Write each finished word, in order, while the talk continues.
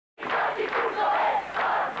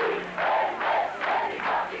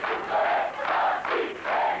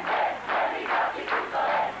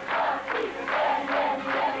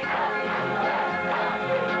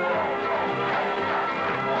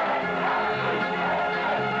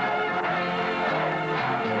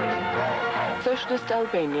Socialist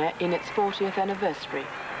Albania in its 40th anniversary.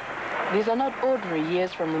 These are not ordinary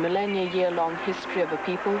years from the millennia-year-long history of a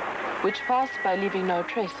people which passed by leaving no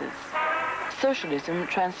traces. Socialism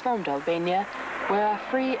transformed Albania, where our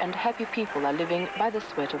free and happy people are living by the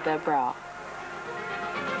sweat of their brow.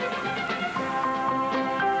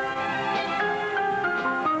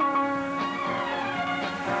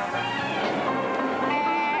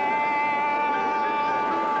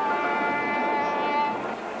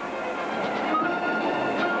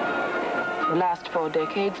 The last 4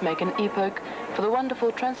 decades make an epoch for the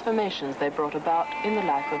wonderful transformations they brought about in the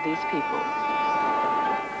life of these people.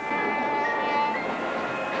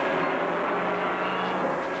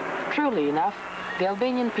 Truly enough, the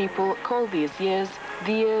Albanian people call these years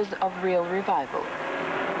the years of real revival.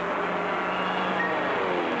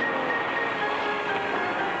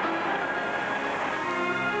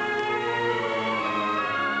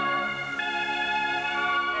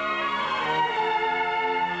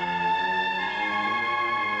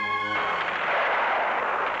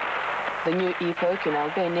 The new epoch in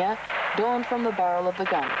Albania dawned from the barrel of the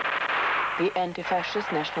gun. The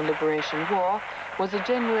anti-fascist National Liberation War was a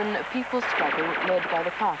genuine people's struggle led by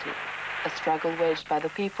the party, a struggle waged by the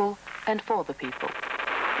people and for the people.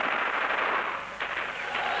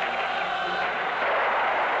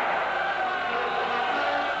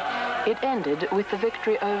 It ended with the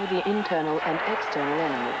victory over the internal and external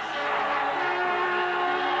enemies.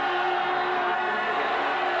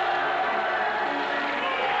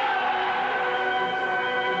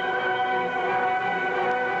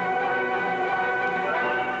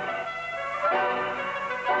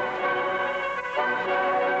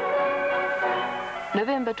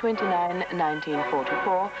 November 29,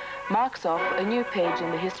 1944, marks off a new page in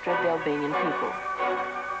the history of the Albanian people.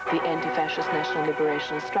 The anti-fascist national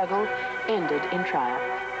liberation struggle ended in triumph.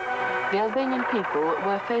 The Albanian people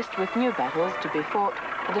were faced with new battles to be fought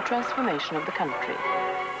for the transformation of the country.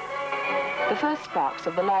 The first sparks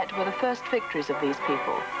of the light were the first victories of these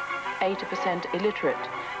people, 80% illiterate,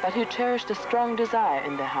 but who cherished a strong desire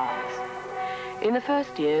in their hearts. In the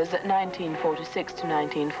first years, 1946 to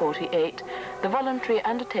 1948, the voluntary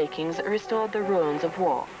undertakings restored the ruins of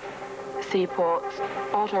war. Seaports,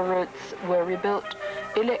 autoroutes were rebuilt,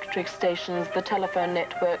 electric stations, the telephone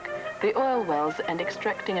network, the oil wells and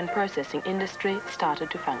extracting and processing industry started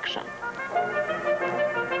to function.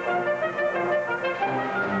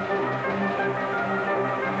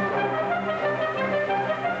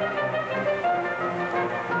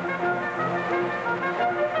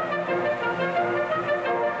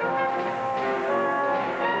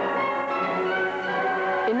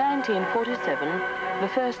 In 1947, the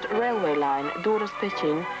first railway line,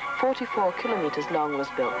 Durrës-Peqin, 44 kilometers long, was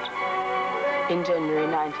built. In January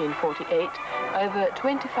 1948, over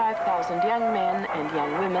 25,000 young men and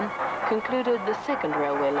young women concluded the second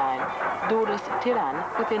railway line, Durrës-Tiran,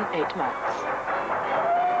 within 8 months.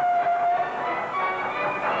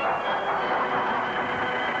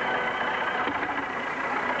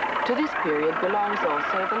 To this period belongs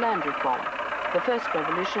also the land reform, the first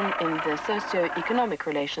revolution in the socio-economic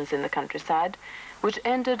relations in the countryside, which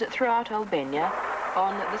ended throughout Albania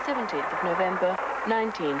on the 17th of November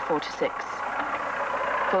 1946.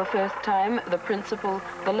 For the first time, the principle,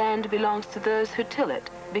 the land belongs to those who till it,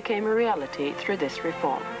 became a reality through this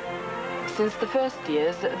reform. Since the first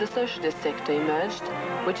years, the socialist sector emerged,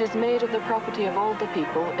 which is made of the property of all the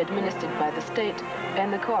people administered by the state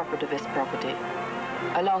and the cooperativist property.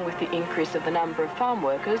 Along with the increase of the number of farm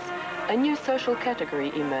workers, a new social category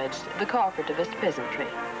emerged, the cooperativist peasantry.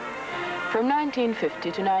 From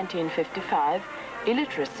 1950 to 1955,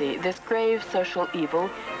 illiteracy, this grave social evil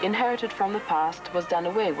inherited from the past, was done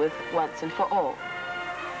away with once and for all.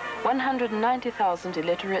 190,000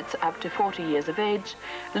 illiterates up to 40 years of age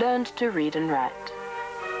learned to read and write.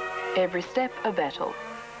 Every step a battle.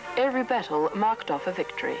 Every battle marked off a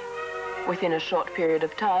victory. Within a short period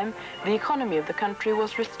of time, the economy of the country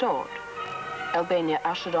was restored. Albania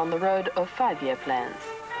ushered on the road of 5-year plans.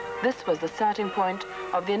 This was the starting point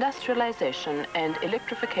of the industrialization and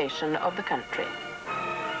electrification of the country.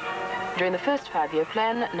 During the first 5-year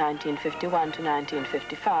plan, 1951 to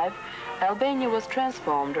 1955, Albania was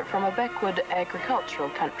transformed from a backward agricultural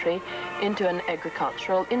country into an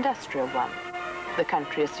agricultural industrial one. The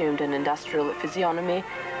country assumed an industrial physiognomy,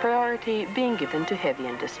 priority being given to heavy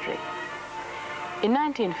industry. In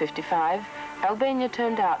 1955, Albania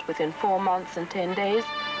turned out within 4 months and 10 days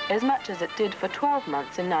as much as it did for 12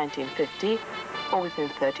 months in 1950, or within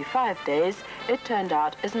 35 days, it turned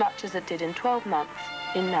out as much as it did in 12 months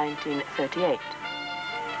in 1938.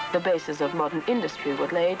 The basis of modern industry were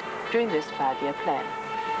laid during this 5-year plan.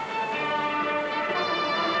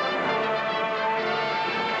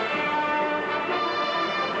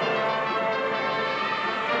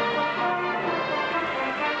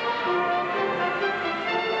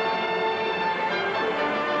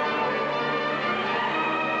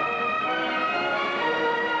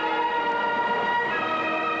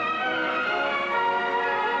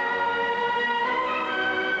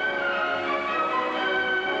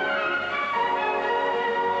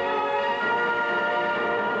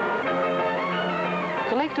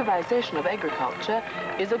 collectivization of agriculture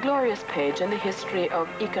is a glorious page in the history of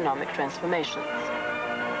economic transformations.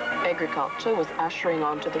 Agriculture was ushering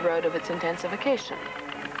onto the road of its intensification.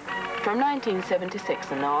 From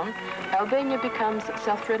 1976 and on, Albania becomes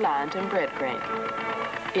self-reliant in bread grain.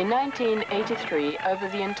 In 1983, over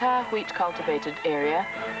the entire wheat cultivated area,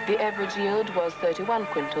 the average yield was 31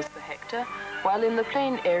 quintals per hectare, while in the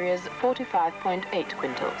plain areas 45.8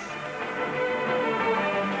 quintals.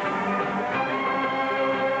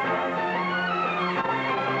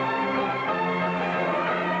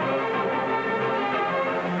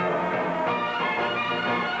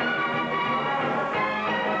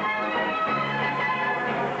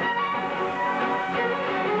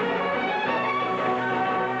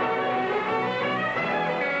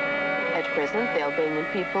 At present, the Albanian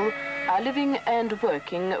people are living and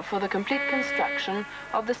working for the complete construction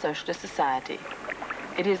of the socialist society.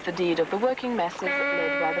 It is the deed of the working masses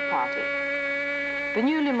led by the party. The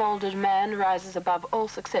newly molded man rises above all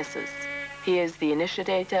successes. He is the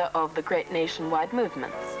initiator of the great nationwide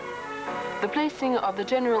movements. The placing of the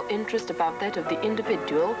general interest above that of the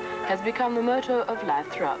individual has become the motto of life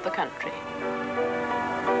throughout the country.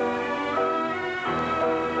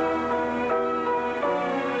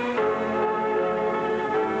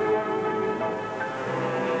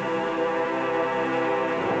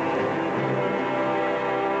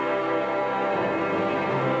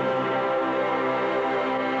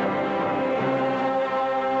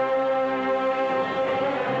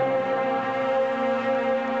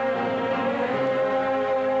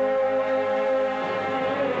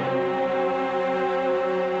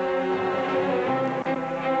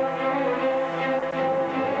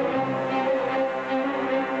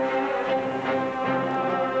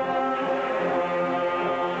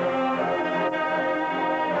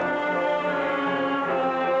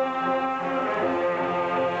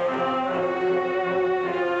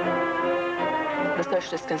 The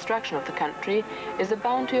socialist construction of the country is a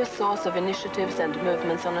bounteous source of initiatives and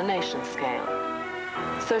movements on a nation scale.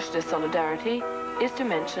 Socialist solidarity is to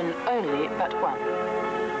mention only but one.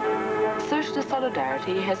 Socialist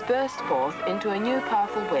solidarity has burst forth into a new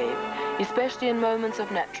powerful wave, especially in moments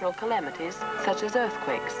of natural calamities, such as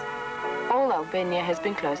earthquakes. All Albania has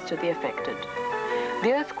been close to the affected.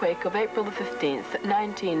 The earthquake of April the 15th,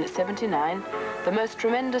 1979, the most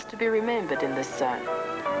tremendous to be remembered in this zone.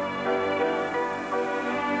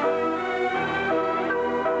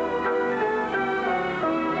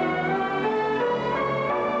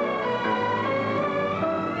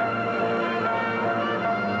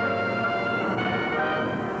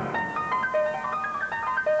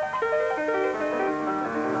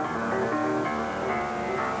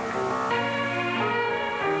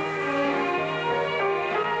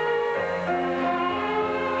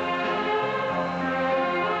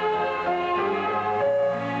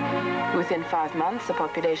 Within 5 months, a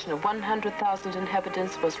population of 100,000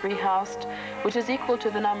 inhabitants was rehoused, which is equal to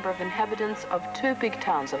the number of inhabitants of 2 big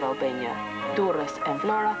towns of Albania, Durrës and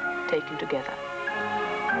Vlora, taken together.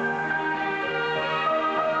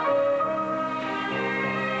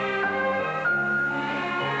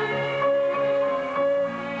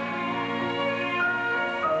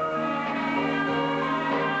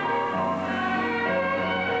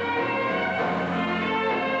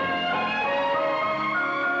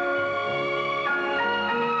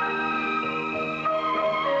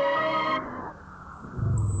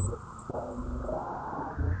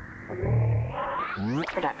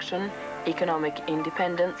 Production, economic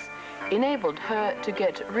independence, enabled her to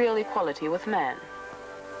get real equality with man.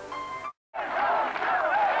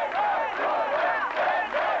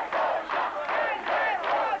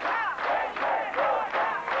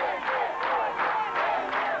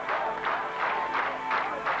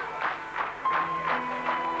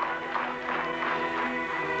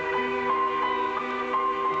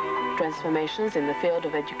 Transformations in the field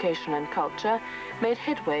of education and culture made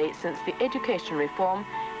headway since the education reform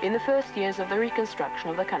in the first years of the reconstruction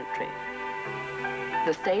of the country.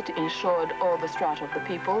 The state ensured all the strata of the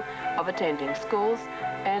people of attending schools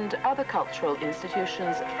and other cultural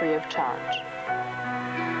institutions free of charge.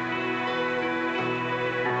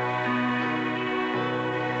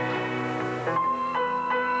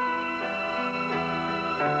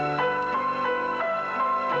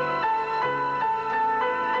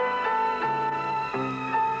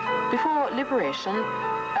 Before liberation,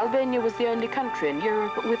 Albania was the only country in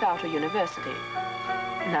Europe without a university.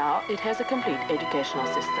 Now it has a complete educational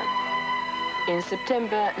system. In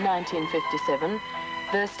September 1957,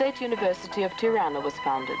 the State University of Tirana was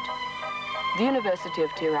founded. The University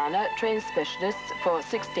of Tirana trains specialists for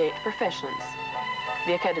 68 professions.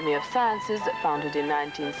 The Academy of Sciences, founded in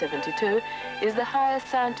 1972, is the highest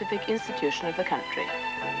scientific institution of the country.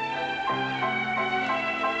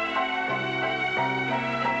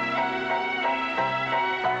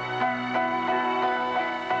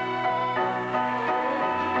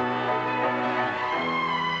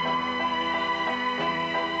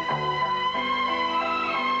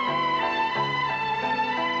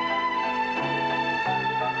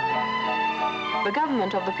 The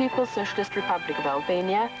government of the People's Socialist Republic of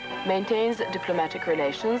Albania maintains diplomatic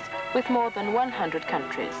relations with more than 100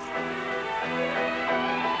 countries.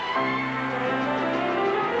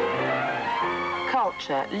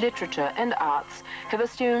 Culture, literature and arts have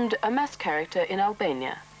assumed a mass character in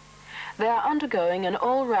Albania. They are undergoing an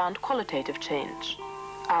all-round qualitative change.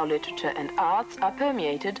 Our literature and arts are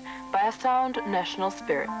permeated by a sound national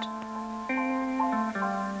spirit.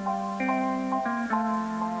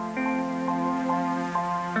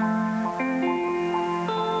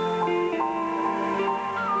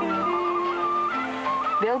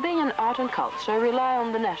 The Albanian art and culture rely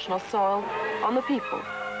on the national soil, on the people.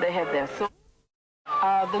 They have their soil.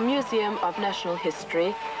 The Museum of National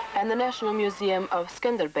History and the National Museum of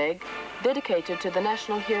Skanderbeg, dedicated to the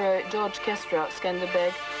national hero George Kestra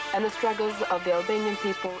Skanderbeg and the struggles of the Albanian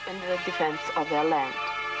people in the defense of their land.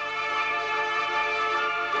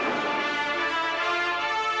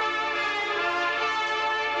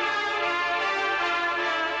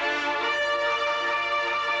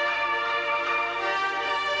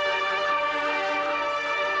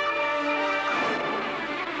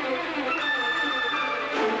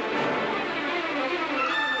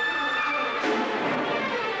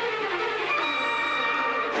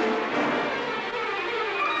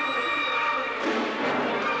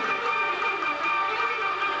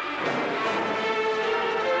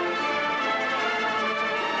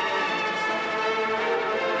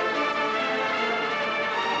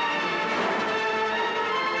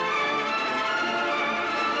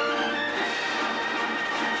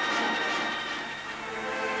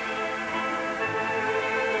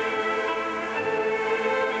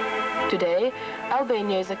 Today,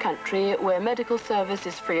 Albania is a country where medical service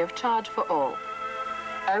is free of charge for all.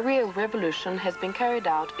 A real revolution has been carried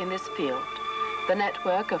out in this field. The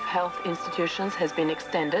network of health institutions has been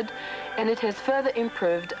extended, and it has further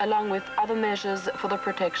improved along with other measures for the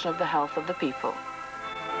protection of the health of the people.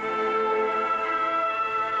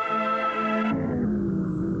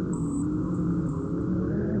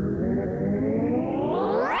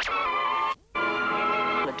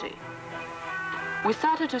 We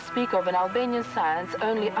started to speak of an Albanian science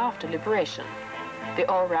only after liberation. The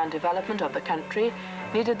all-round development of the country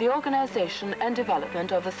needed the organization and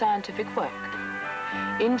development of the scientific work.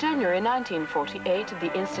 In January 1948,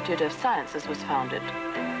 the Institute of Sciences was founded.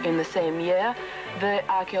 In the same year, the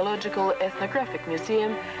Archaeological Ethnographic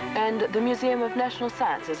Museum and the Museum of National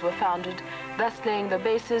Sciences were founded, thus laying the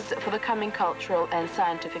basis for the coming cultural and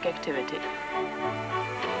scientific activity.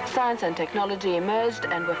 Science and technology emerged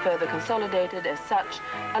and were further consolidated as such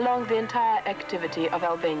along the entire activity of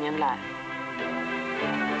Albanian life.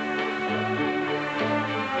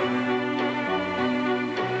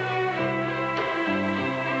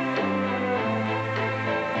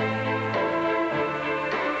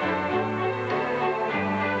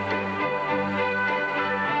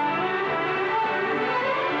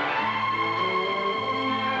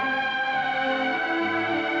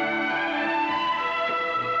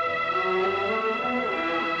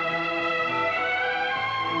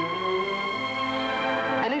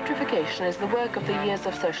 Electrification is the work of the years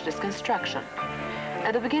of socialist construction.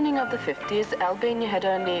 At the beginning of the 50s, Albania had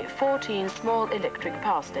only 14 small electric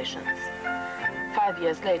power stations. 5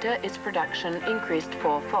 years later, its production increased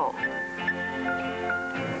fourfold.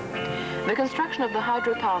 The construction of the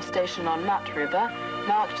hydropower station on Mat River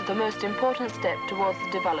marked the most important step towards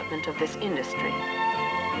the development of this industry.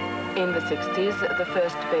 In the 60s, the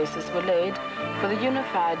first bases were laid for the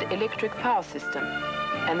unified electric power system,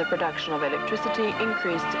 and the production of electricity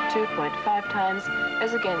increased 2.5 times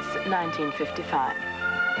as against 1955.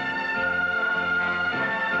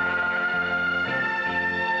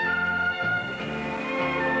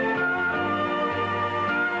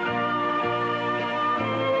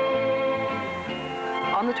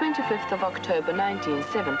 On the 25th of October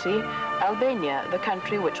 1970, Albania, the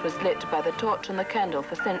country which was lit by the torch and the candle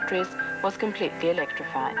for centuries, was completely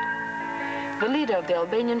electrified. The leader of the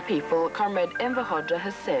Albanian people, Comrade Enver Hoxha,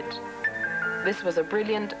 has said, "This was a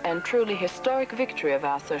brilliant and truly historic victory of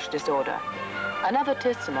our socialist order, another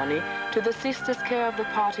testimony to the ceaseless care of the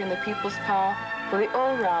party and the people's power for the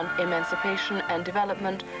all-round emancipation and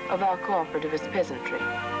development of our cooperativist peasantry.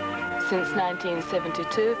 Since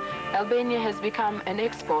 1972, Albania has become an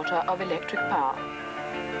exporter of electric power.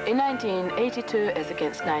 In 1982, as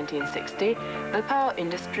against 1960, the power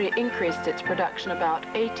industry increased its production about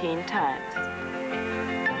 18 times.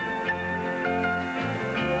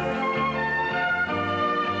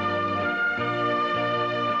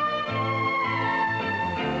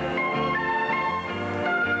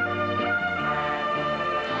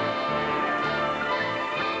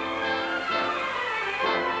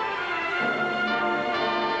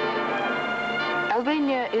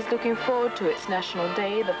 Albania is looking forward to its National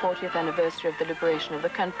Day, the 40th anniversary of the liberation of the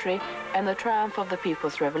country and the triumph of the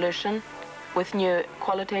People's Revolution, with new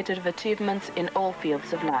qualitative achievements in all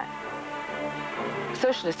fields of life.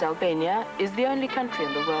 Socialist Albania is the only country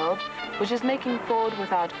in the world which is making forward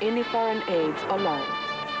without any foreign aids or loans.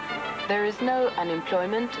 There is no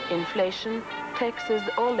unemployment, inflation, taxes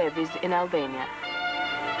or levies in Albania.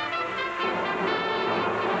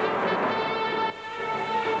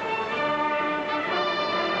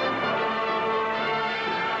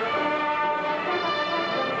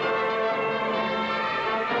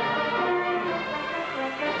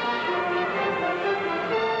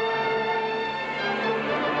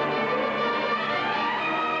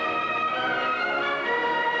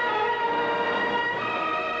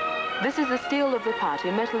 This is the steel of the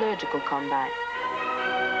party metallurgical combine.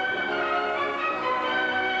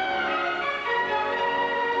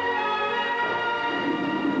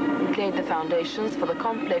 It laid the foundations for the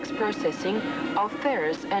complex processing of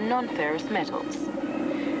ferrous and non-ferrous metals.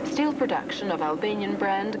 Steel production of Albanian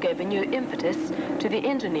brand gave a new impetus to the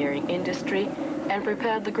engineering industry and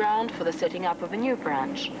prepared the ground for the setting up of a new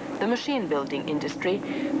branch, the machine building industry,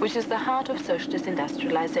 which is the heart of socialist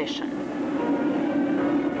industrialization.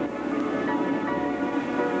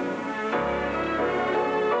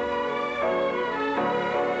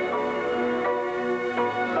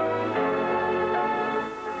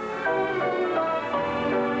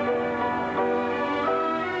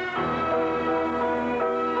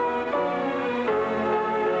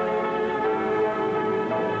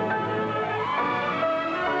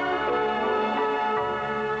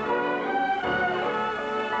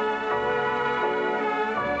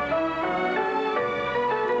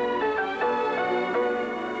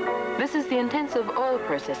 This is the intensive oil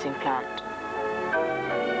processing plant.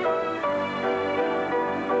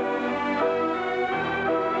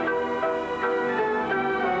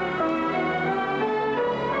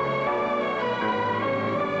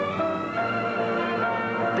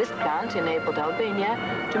 This plant enabled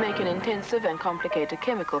Albania to make an intensive and complicated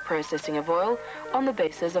chemical processing of oil on the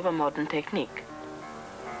basis of a modern technique.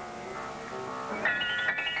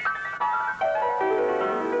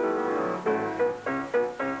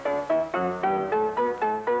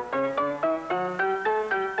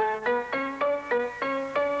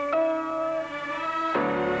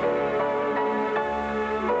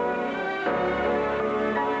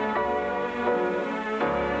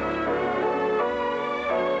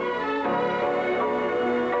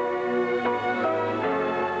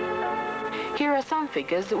 Here are some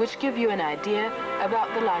figures which give you an idea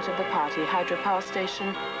about the Light of the Party hydropower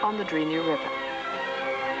station on the Drini River.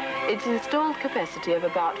 Its installed capacity of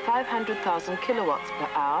about 500,000 kilowatts per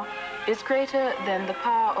hour is greater than the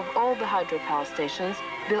power of all the hydropower stations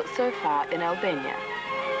built so far in Albania.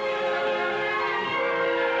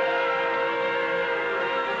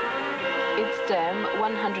 Its dam,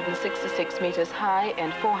 166 meters high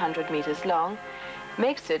and 400 meters long,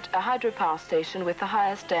 makes it a hydropower station with the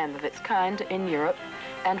highest dam of its kind in Europe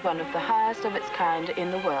and one of the highest of its kind in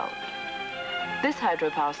the world. This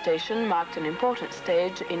hydropower station marked an important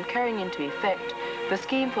stage in carrying into effect the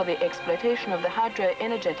scheme for the exploitation of the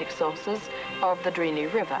hydroenergetic sources of the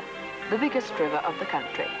Drini River, the biggest river of the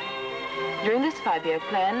country. During this 5-year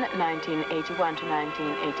plan, 1981 to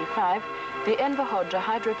 1985, the Enver Hoxha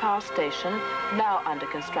hydropower station, now under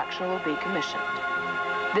construction, will be commissioned.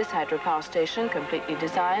 This hydropower station, completely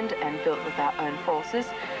designed and built with our own forces,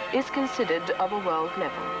 is considered of a world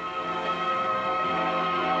level.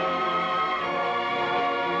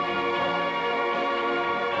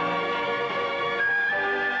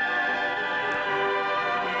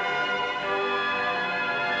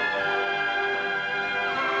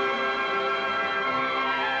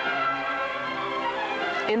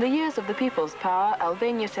 In the years of the people's power,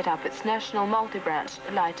 Albania set up its national multi-branch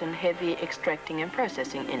light and heavy extracting and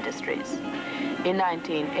processing industries. In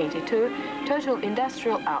 1982, total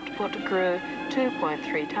industrial output grew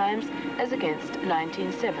 2.3 times as against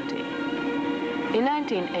 1970. In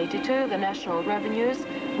 1982, the national revenues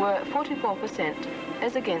were 44%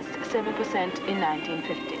 as against 7% in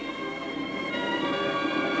 1950.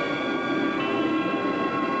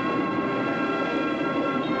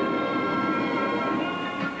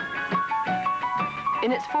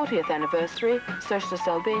 In its 40th anniversary, Socialist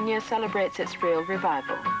Albania celebrates its real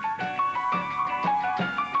revival.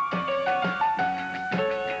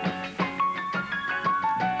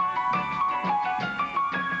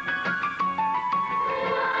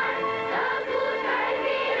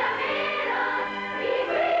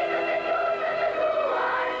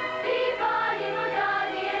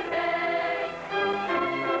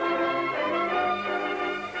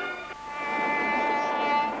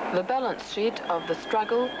 The balance sheet of the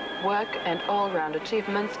struggle, work and all-round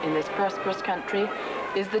achievements in this prosperous country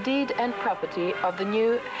is the deed and property of the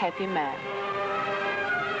new happy man.